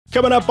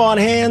Coming up on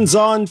Hands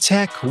on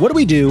Tech, what do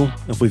we do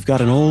if we've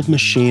got an old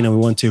machine and we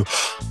want to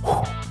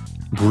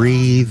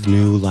breathe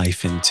new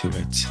life into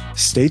it?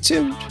 Stay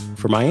tuned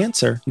for my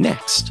answer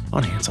next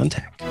on Hands on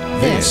Tech.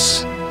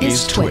 This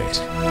is TWiT.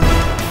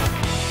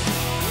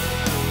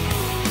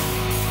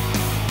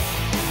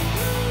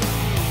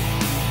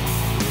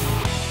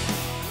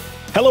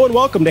 Hello and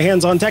welcome to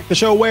Hands on Tech, the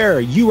show where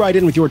you write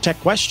in with your tech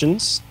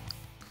questions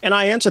and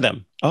I answer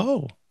them.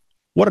 Oh,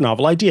 what a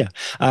novel idea.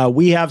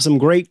 We have some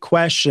great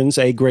questions,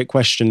 a great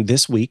question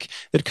this week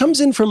that comes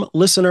in from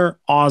listener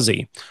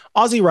Ozzie.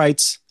 Ozzie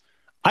writes,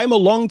 I'm a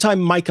longtime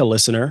Mikah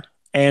listener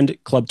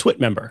and Club TWiT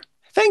member.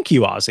 Thank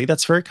you, Ozzie.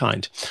 That's very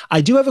kind.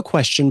 I do have a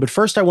question, but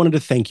first I wanted to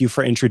thank you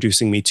for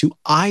introducing me to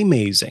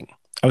iMazing.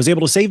 I was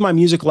able to save my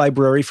music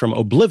library from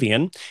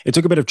oblivion. It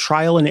took a bit of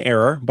trial and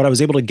error, but I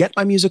was able to get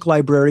my music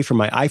library from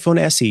my iPhone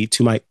SE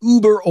to my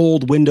uber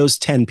old Windows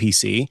 10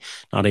 PC,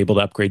 not able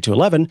to upgrade to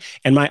 11,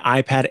 and my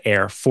iPad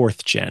Air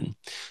 4th gen.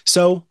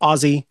 So,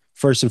 Ozzie,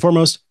 first and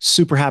foremost,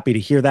 super happy to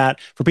hear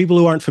that. For people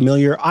who aren't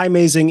familiar,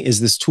 iMazing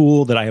is this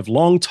tool that I have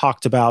long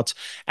talked about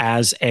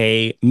as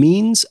a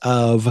means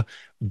of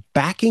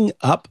backing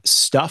up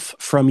stuff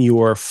from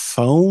your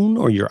phone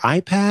or your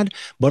iPad,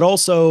 but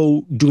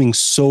also doing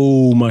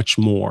so much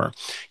more.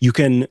 You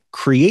can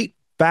create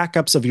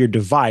backups of your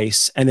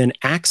device and then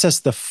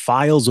access the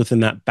files within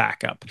that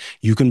backup.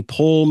 You can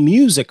pull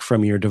music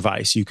from your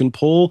device. You can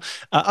pull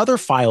other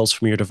files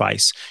from your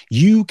device.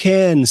 You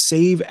can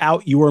save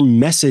out your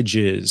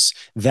messages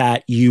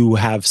that you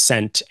have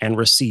sent and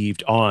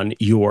received on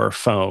your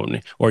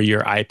phone or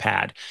your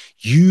iPad.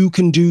 You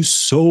can do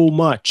so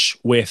much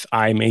with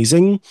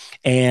iMazing,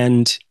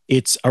 and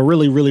it's a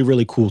really, really,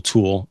 really cool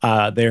tool.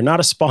 They're not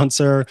a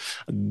sponsor.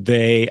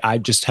 I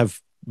just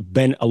have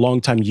been a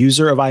longtime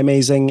user of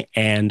iMazing,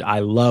 and I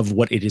love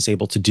what it is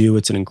able to do.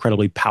 It's an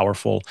incredibly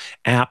powerful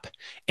app,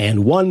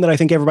 and one that I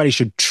think everybody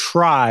should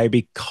try,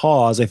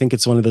 because I think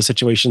it's one of those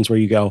situations where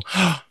you go,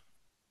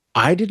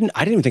 I didn't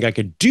even think I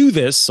could do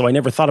this, so I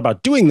never thought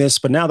about doing this,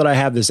 but now that I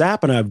have this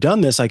app and I've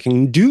done this, I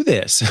can do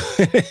this.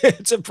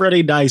 It's a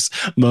pretty nice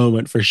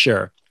moment for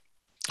sure.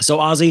 So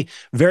Ozzie,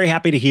 very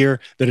happy to hear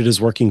that it is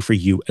working for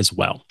you as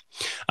well.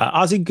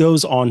 Ozzie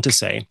goes on to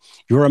say,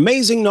 your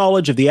amazing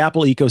knowledge of the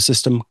Apple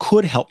ecosystem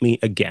could help me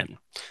again.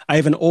 I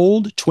have an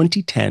old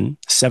 2010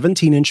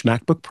 17-inch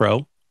MacBook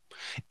Pro.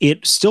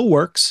 It still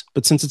works,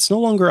 but since it's no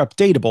longer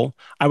updatable,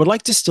 I would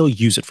like to still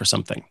use it for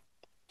something.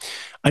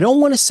 I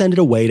don't want to send it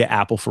away to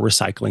Apple for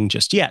recycling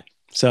just yet.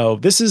 So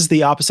this is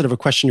the opposite of a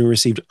question we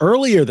received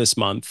earlier this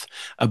month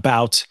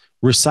about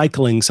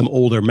recycling some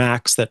older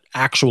Macs that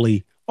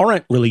actually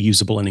aren't really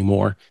usable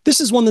anymore. This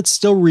is one that's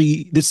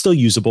still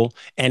usable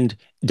and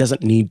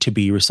doesn't need to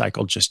be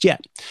recycled just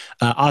yet.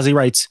 Ozzie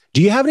writes,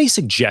 do you have any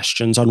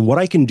suggestions on what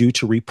I can do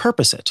to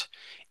repurpose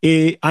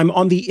it? I'm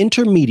on the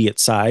intermediate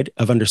side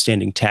of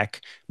understanding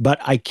tech, but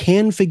I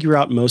can figure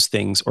out most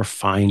things or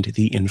find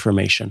the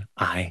information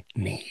I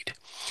need.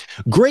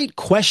 Great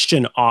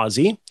question,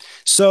 Ozzie.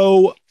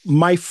 So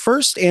my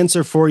first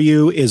answer for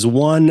you is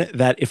one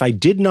that if I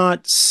did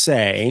not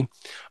say,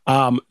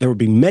 there would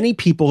be many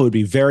people who would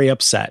be very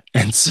upset.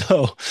 And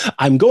so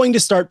I'm going to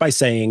start by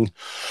saying,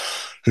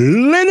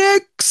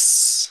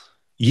 Linux.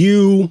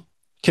 You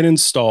can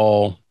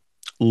install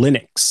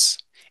Linux.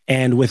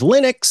 And with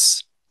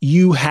Linux,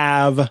 you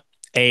have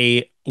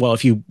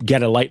if you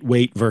get a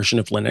lightweight version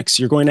of Linux,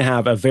 you're going to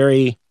have a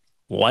very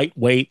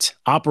lightweight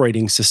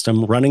operating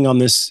system running on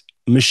this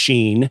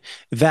machine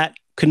that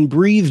can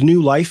breathe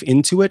new life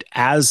into it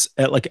as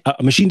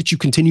a machine that you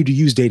continue to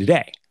use day to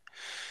day.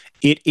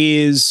 It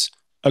is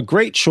a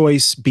great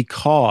choice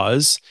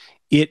because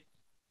it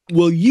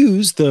will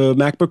use the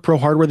MacBook Pro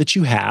hardware that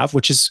you have,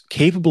 which is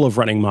capable of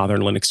running modern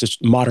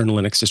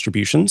Linux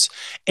distributions,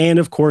 and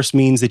of course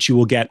means that you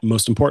will get,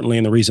 most importantly,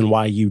 and the reason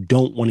why you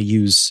don't want to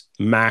use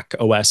Mac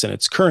OS in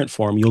its current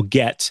form, you'll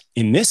get,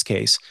 in this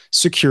case,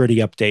 security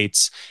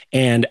updates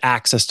and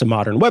access to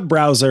modern web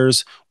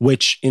browsers,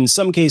 which in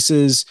some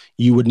cases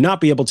you would not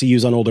be able to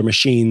use on older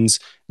machines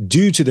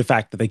due to the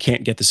fact that they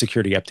can't get the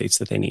security updates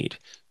that they need.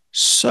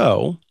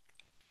 So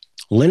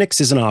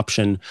Linux is an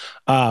option.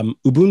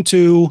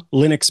 Ubuntu,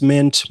 Linux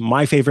Mint,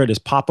 my favorite is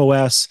Pop!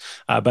 OS,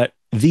 but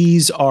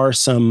these are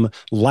some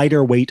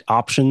lighter weight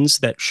options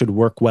that should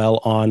work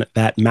well on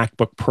that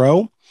MacBook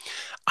Pro.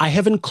 I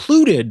have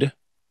included,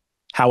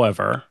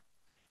 however,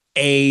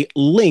 a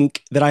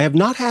link that I have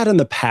not had in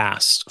the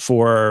past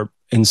for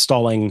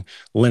installing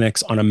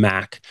Linux on a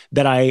Mac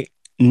that I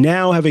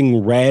now,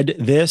 having read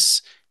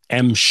this,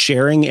 am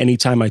sharing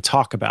anytime I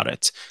talk about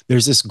it.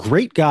 There's this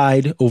great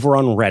guide over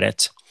on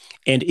Reddit.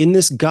 And in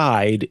this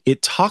guide,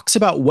 it talks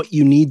about what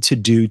you need to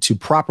do to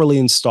properly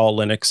install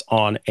Linux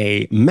on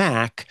a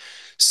Mac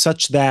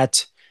such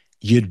that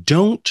you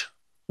don't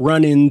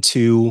run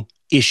into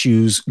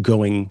issues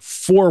going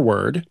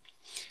forward.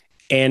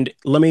 And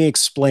let me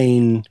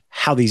explain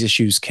how these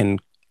issues can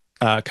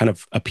kind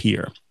of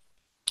appear.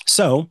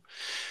 So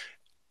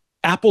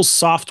Apple's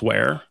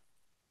software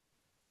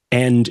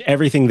and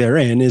everything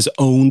therein is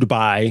owned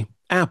by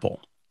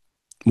Apple.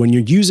 when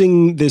you're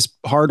using this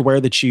hardware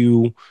that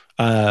you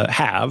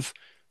have,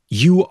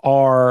 you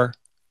are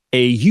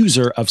a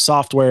user of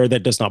software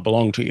that does not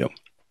belong to you.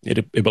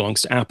 It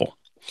belongs to Apple.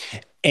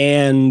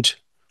 And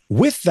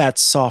with that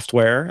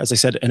software, as I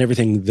said, and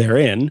everything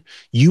therein,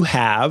 you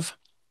have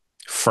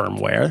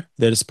firmware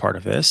that is part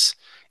of this,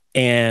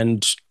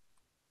 and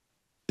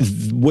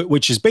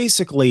which is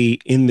basically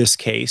in this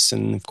case,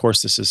 and of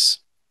course this is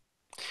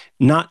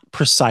not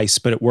precise,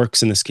 but it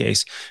works in this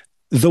case,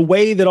 the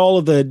way that all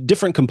of the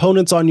different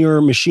components on your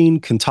machine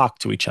can talk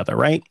to each other,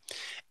 right?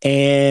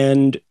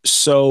 And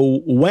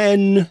so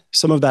when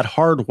some of that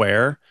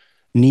hardware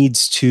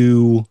needs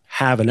to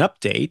have an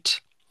update,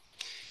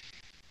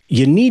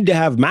 you need to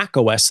have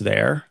macOS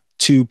there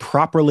to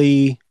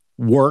properly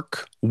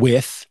work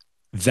with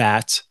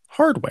that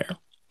hardware.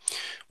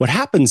 What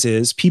happens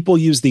is people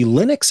use the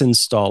Linux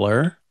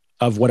installer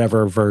of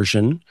whatever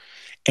version,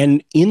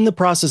 and in the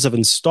process of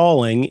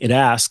installing, it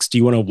asks, do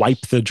you want to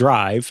wipe the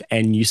drive?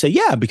 And you say,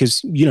 yeah,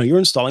 because you're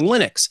installing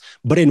Linux.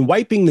 But in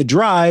wiping the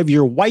drive,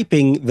 you're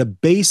wiping the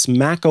base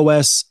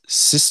macOS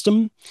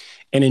system.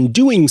 And in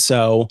doing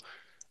so,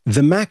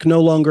 the Mac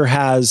no longer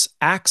has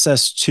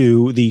access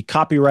to the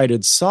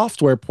copyrighted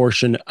software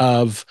portion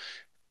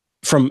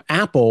from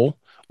Apple,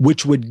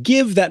 which would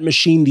give that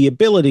machine the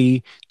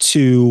ability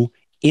to,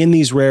 in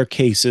these rare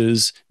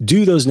cases,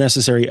 do those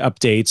necessary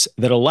updates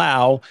that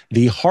allow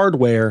the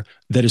hardware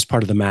that is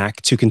part of the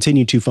Mac to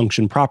continue to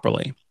function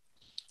properly.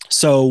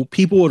 So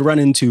people would run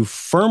into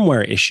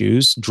firmware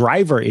issues,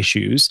 driver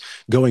issues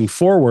going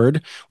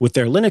forward with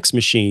their Linux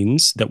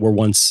machines that were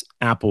once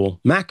Apple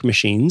Mac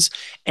machines,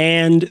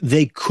 and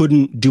they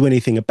couldn't do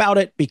anything about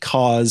it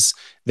because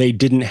they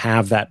didn't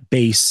have that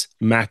base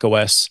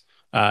macOS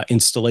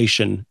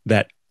installation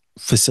that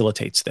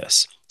facilitates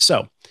this.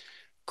 So,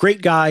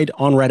 great guide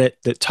on Reddit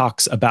that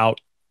talks about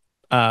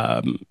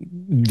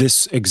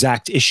this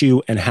exact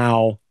issue and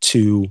how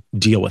to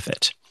deal with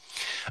it.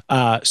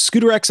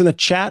 ScooterX in the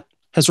chat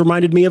has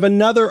reminded me of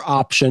another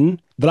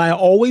option that I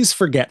always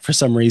forget for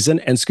some reason,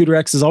 and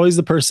ScooterX is always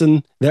the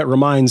person that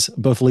reminds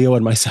both Leo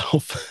and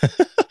myself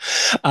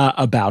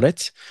about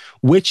it,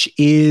 which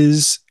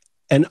is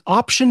an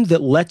option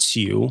that lets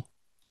you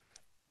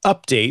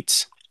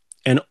update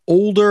an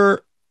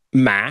older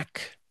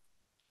Mac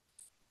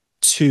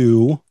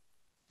to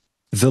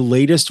the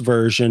latest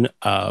version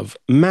of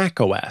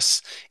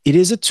macOS. It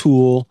is a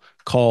tool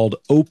called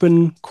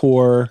Open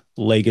Core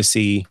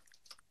Legacy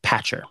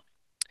Patcher.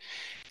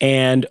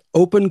 And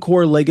Open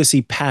Core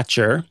Legacy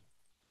Patcher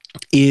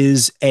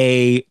is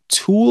a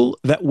tool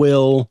that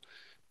will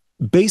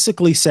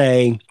basically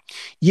say,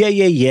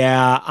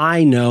 yeah,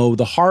 I know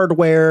the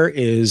hardware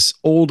is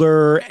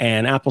older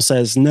and Apple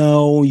says,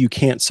 no, you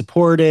can't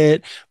support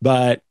it,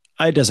 but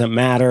it doesn't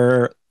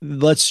matter.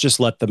 Let's just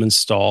let them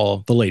install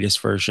the latest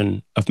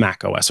version of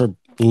macOS or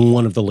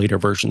one of the later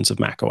versions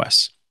of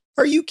macOS.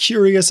 Are you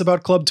curious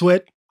about Club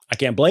TWiT? I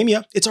can't blame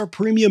you. It's our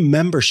premium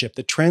membership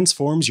that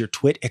transforms your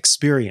TWiT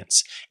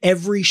experience.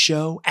 Every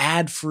show,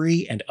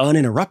 ad-free and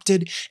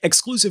uninterrupted,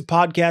 exclusive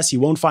podcasts you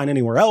won't find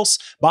anywhere else,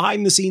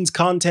 behind-the-scenes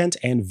content,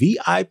 and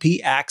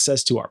VIP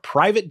access to our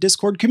private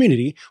Discord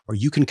community where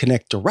you can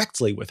connect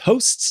directly with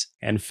hosts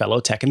and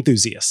fellow tech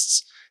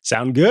enthusiasts.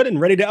 Sound good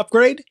and ready to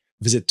upgrade?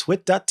 Visit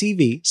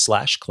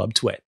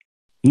twit.tv/clubtwit.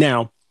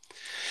 Now,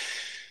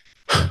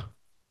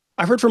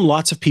 I've heard from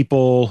lots of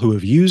people who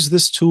have used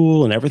this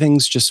tool and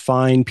everything's just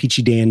fine,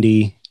 peachy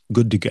dandy,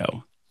 good to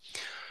go.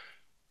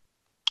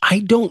 I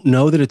don't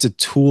know that it's a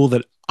tool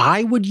that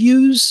I would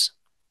use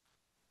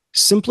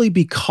simply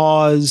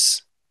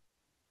because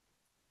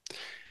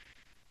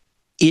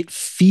it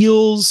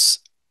feels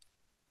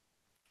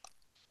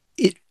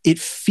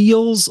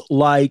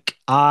like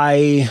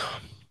I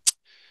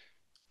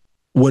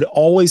would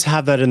always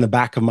have that in the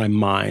back of my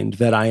mind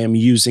that I am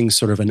using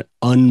sort of a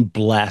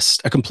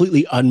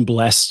completely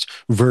unblessed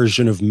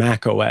version of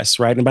macOS,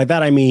 right? And by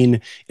that, I mean,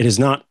 it is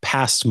not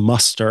passed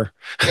muster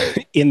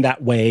in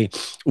that way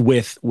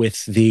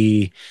with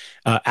the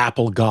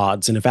Apple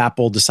gods. And if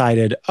Apple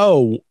decided,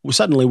 oh,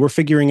 suddenly we're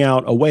figuring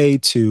out a way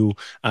to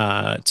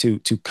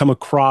come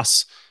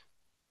across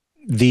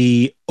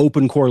the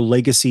Open Core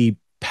Legacy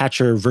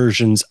patcher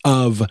versions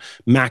of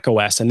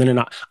macOS, and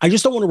then I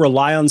just don't want to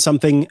rely on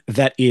something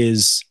that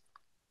is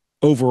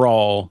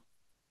overall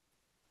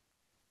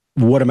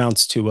what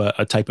amounts to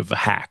a type of a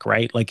hack,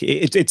 right? Like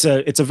it's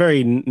a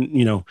very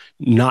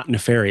not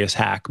nefarious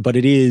hack, but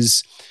it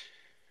is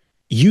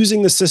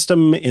using the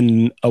system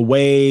in a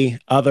way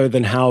other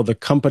than how the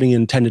company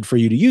intended for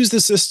you to use the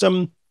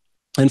system.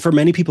 And for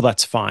many people,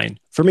 that's fine.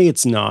 For me,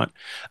 it's not.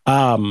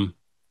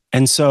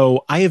 And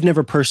so I have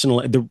never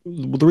personally, the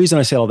reason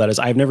I say all that is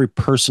I've never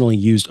personally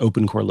used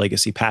Open Core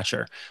Legacy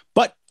Patcher.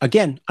 But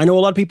again, I know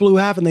a lot of people who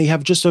have, and they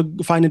have just a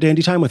fine and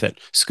dandy time with it.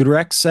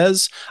 ScooterX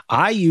says,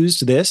 I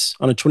used this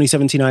on a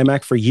 2017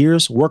 iMac for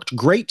years, worked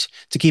great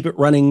to keep it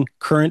running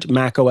current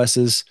Mac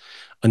OSs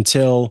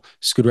until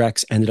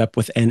ScooterX ended up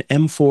with an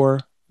M4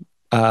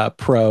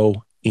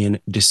 Pro in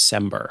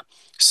December.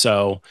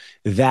 So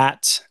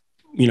that,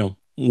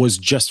 was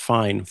just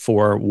fine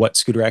for what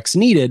Scooter X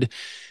needed.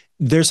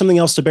 There's something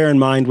else to bear in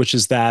mind, which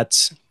is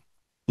that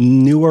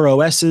newer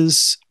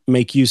OSs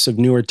make use of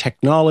newer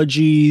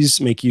technologies,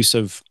 make use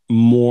of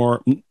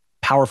more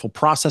powerful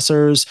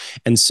processors.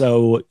 And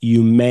so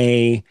you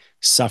may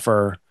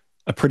suffer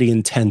a pretty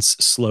intense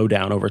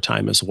slowdown over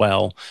time as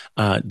well,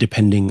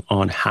 depending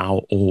on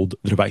how old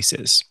the device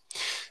is.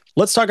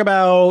 Let's talk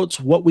about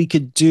what we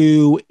could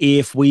do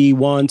if we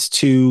want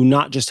to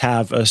not just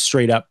have a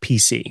straight up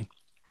PC.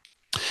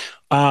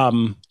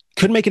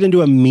 Could make it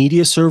into a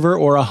media server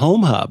or a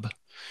home hub.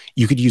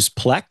 You could use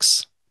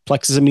Plex.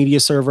 Plex is a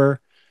media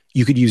server.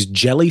 You could use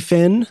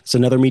Jellyfin. It's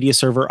another media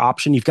server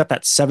option. You've got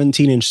that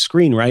 17-inch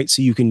screen, right?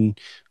 So you can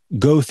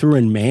go through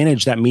and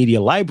manage that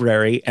media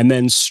library and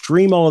then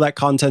stream all of that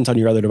content on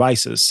your other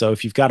devices. So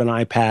if you've got an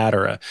iPad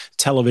or a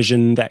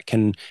television that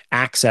can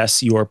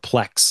access your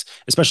Plex,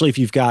 especially if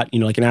you've got,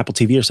 like an Apple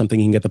TV or something,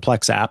 you can get the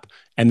Plex app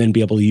and then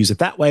be able to use it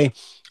that way.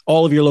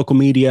 All of your local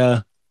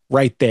media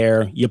right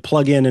there. You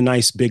plug in a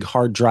nice big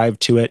hard drive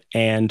to it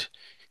and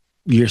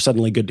you're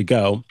suddenly good to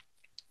go.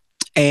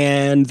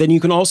 And then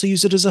you can also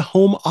use it as a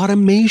home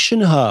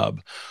automation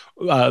hub.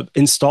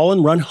 Install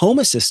and run Home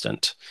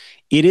Assistant.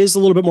 It is a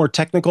little bit more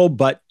technical,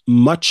 but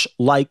much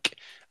like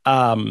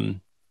Linux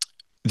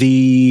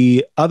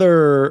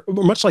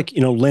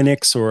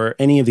or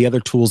any of the other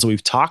tools that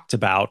we've talked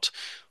about,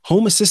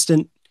 Home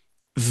Assistant,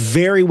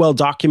 very well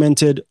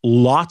documented,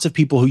 lots of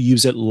people who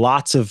use it,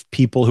 lots of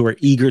people who are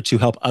eager to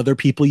help other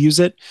people use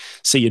it.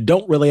 So you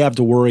don't really have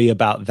to worry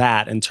about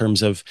that in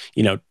terms of,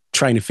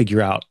 trying to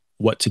figure out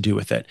what to do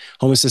with it.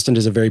 Home Assistant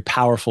is a very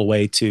powerful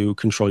way to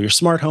control your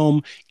smart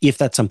home if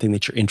that's something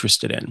that you're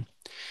interested in.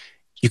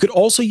 You could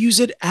also use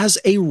it as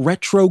a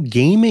retro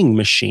gaming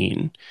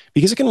machine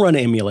because it can run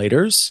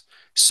emulators.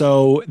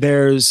 So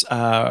there's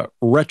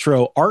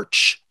Retro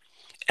Arch,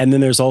 and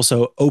then there's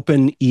also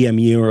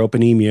OpenEMU or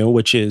OpenEMU,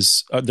 which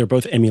is, they're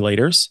both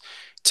emulators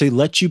to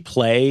let you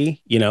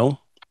play,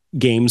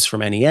 games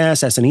from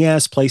NES,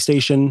 SNES,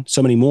 PlayStation,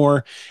 so many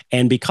more.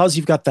 And because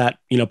you've got that,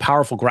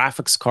 powerful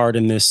graphics card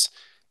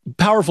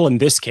powerful in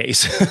this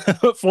case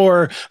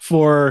for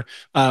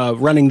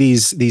running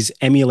these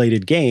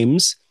emulated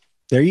games,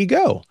 there you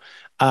go.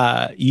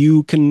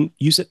 You can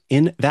use it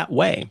in that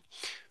way.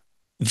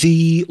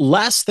 The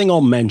last thing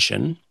I'll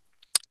mention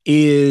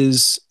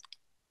is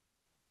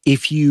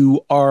if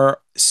you are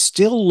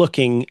still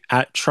looking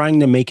at trying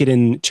to make it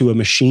into a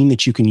machine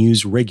that you can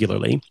use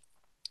regularly,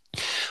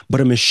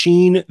 but a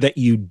machine that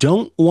you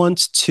don't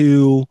want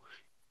to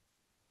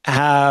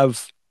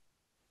have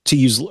to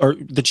use, or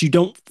that you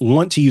don't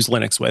want to use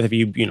Linux with, if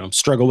you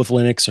struggle with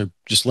Linux, or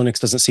just Linux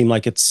doesn't seem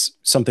like it's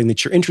something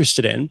that you're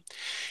interested in,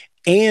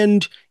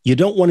 and you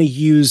don't want to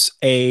use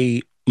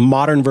a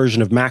modern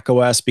version of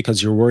macOS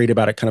because you're worried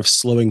about it kind of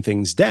slowing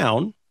things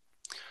down,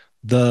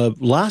 the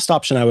last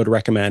option I would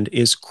recommend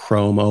is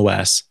Chrome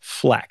OS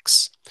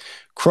Flex.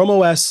 Chrome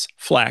OS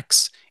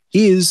Flex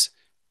is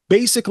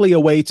basically a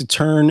way to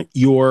turn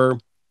your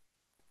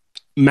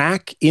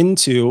Mac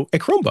into a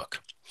Chromebook.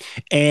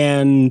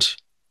 And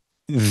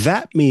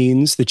that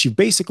means that you've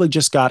basically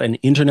just got an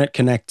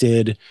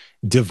internet-connected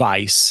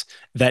device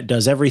that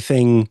does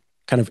everything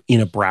kind of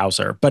in a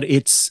browser. But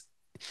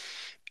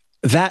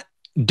that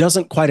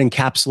doesn't quite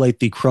encapsulate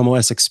the Chrome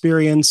OS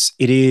experience.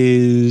 It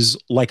is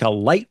like a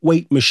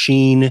lightweight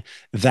machine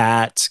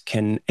that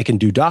can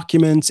do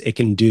documents, it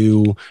can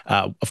do,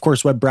 of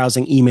course, web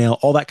browsing, email,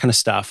 all that kind of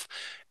stuff,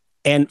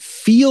 and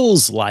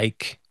feels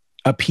like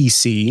a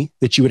PC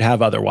that you would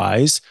have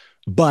otherwise,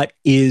 but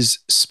is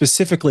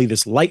specifically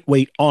this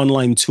lightweight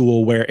online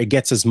tool where it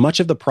gets as much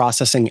of the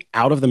processing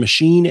out of the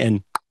machine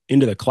and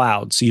into the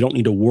cloud, so you don't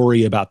need to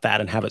worry about that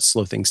and have it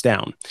slow things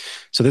down.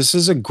 So this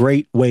is a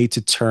great way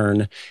to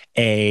turn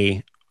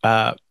a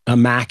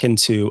Mac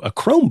into a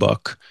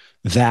Chromebook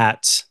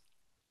that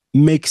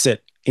makes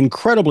it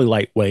incredibly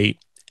lightweight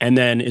and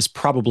then is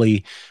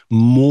probably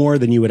more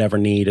than you would ever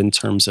need in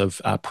terms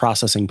of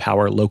processing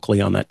power locally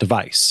on that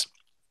device.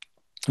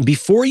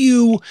 Before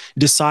you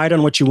decide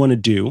on what you want to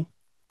do,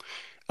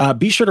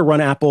 be sure to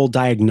run Apple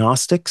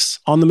diagnostics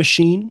on the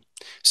machine.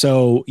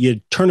 So you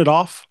turn it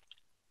off.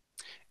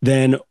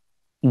 Then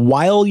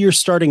while you're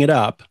starting it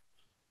up,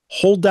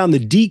 hold down the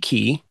D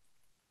key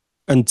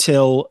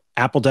until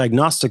Apple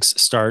Diagnostics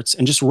starts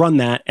and just run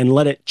that and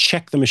let it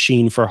check the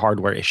machine for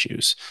hardware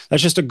issues.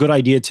 That's just a good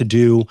idea to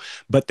do,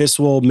 but this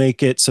will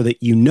make it so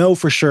that you know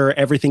for sure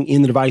everything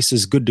in the device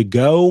is good to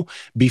go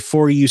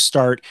before you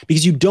start,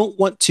 because you don't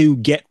want to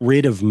get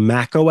rid of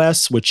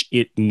macOS, which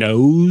it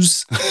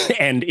knows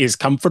and is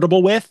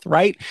comfortable with,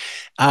 right?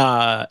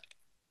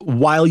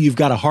 While you've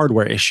got a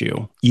hardware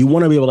issue. You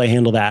want to be able to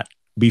handle that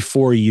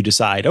before you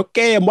decide,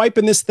 okay, I'm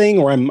wiping this thing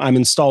or I'm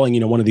installing,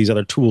 one of these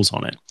other tools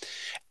on it.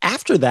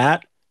 After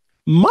that,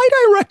 might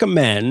I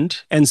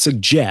recommend and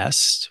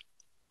suggest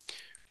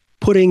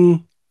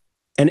putting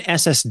an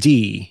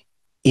SSD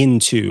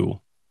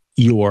into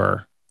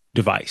your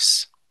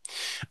device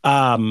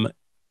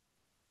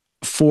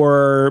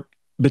for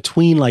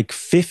between like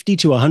 $50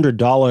 to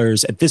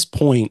 $100 at this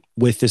point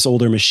with this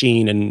older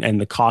machine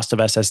and the cost of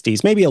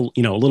SSDs, maybe a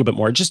little bit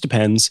more. It just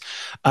depends.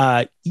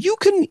 You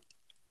can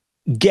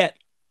get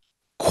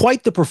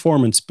quite the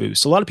performance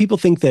boost. A lot of people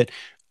think that,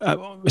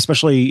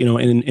 especially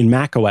in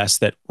Mac OS,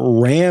 that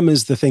RAM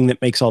is the thing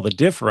that makes all the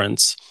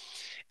difference.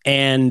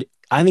 And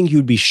I think you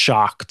would be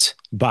shocked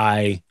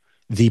by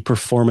the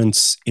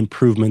performance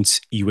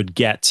improvements you would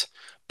get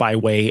by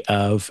way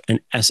of an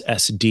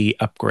SSD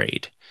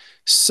upgrade.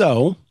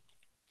 So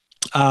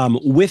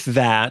with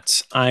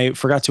that, I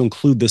forgot to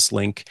include this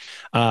link,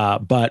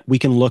 but we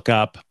can look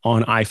up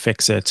on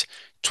iFixit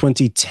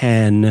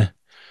 2010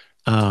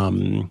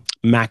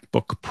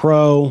 MacBook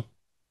Pro.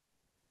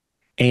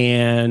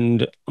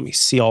 And let me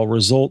see all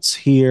results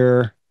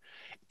here.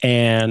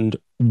 And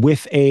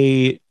with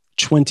a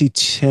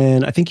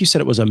 2010, I think you said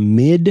it was a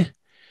mid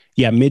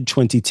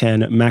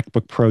 2010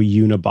 MacBook Pro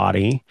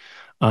unibody.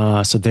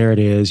 So there it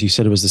is. You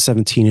said it was the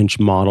 17-inch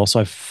model. So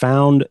I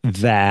found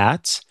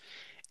that.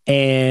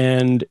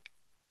 And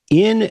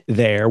in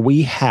there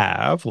we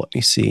have, let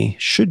me see,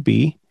 should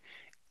be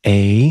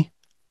a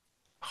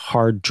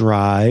hard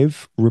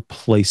drive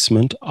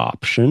replacement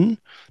option.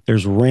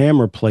 There's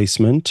RAM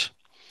replacement.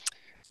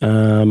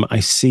 I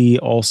see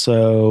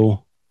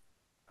also,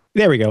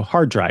 there we go,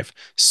 hard drive.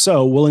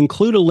 So we'll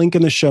include a link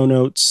in the show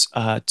notes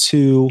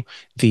to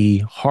the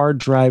hard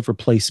drive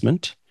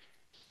replacement.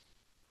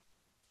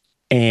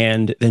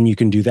 And then you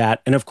can do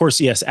that. And of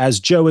course, yes, as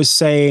Joe is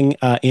saying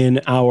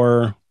in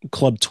our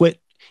Club TWiT,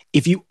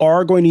 if you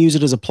are going to use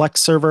it as a Plex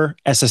server,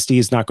 SSD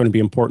is not going to be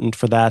important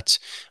for that.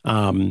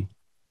 Having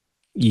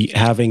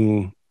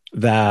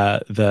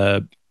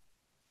the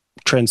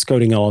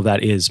transcoding, all of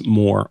that is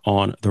more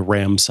on the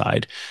RAM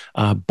side.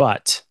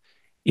 But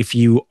if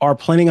you are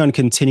planning on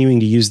continuing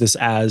to use this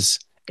as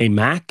a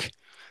Mac,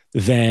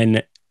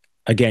 then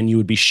again, you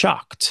would be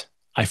shocked,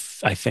 I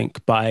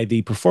think, by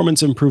the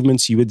performance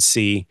improvements you would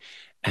see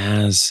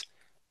as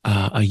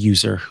a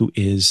user who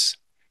is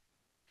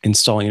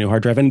installing a new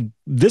hard drive. And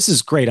this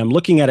is great. I'm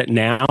looking at it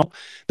now.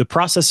 The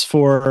process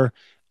for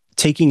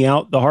taking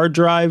out the hard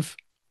drive,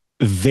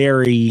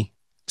 very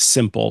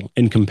simple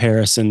in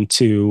comparison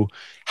to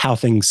how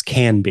things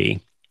can be.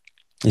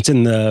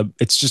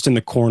 It's just in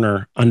the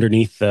corner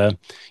underneath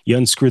you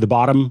unscrew the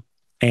bottom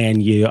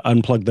and you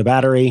unplug the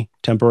battery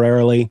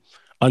temporarily,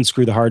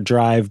 unscrew the hard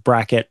drive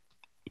bracket,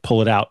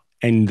 pull it out,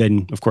 and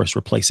then of course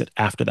replace it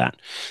after that.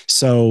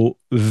 So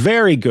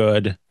very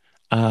good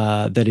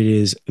that it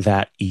is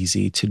that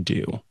easy to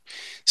do.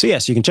 So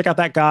yes, you can check out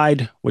that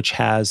guide, which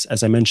has,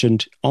 as I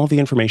mentioned, all the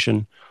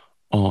information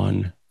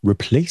on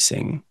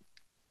replacing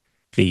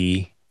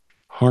the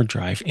hard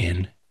drive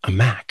in a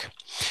Mac.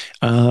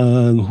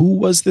 Who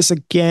was this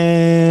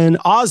again?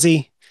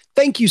 Ozzie,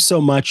 thank you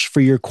so much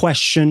for your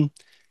question.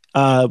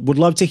 Would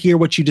love to hear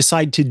what you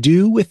decide to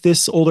do with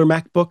this older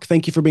MacBook.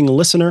 Thank you for being a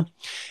listener.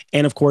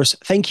 And of course,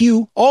 thank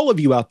you, all of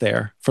you out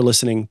there, for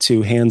listening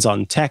to Hands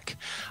on Tech.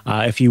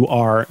 If you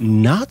are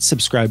not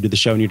subscribed to the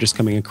show and you're just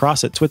coming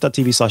across it,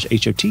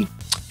 twit.tv/HOT,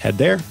 head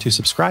there to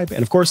subscribe.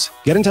 And of course,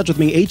 get in touch with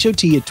me,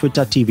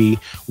 HOT@twit.tv,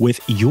 with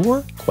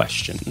your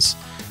questions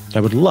that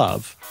I would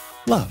love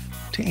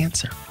to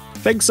answer.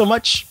 Thanks so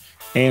much.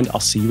 And I'll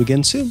see you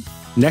again soon.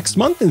 Next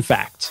month, in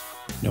fact,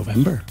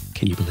 November.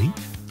 Can you believe?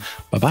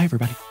 Bye-bye,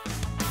 everybody.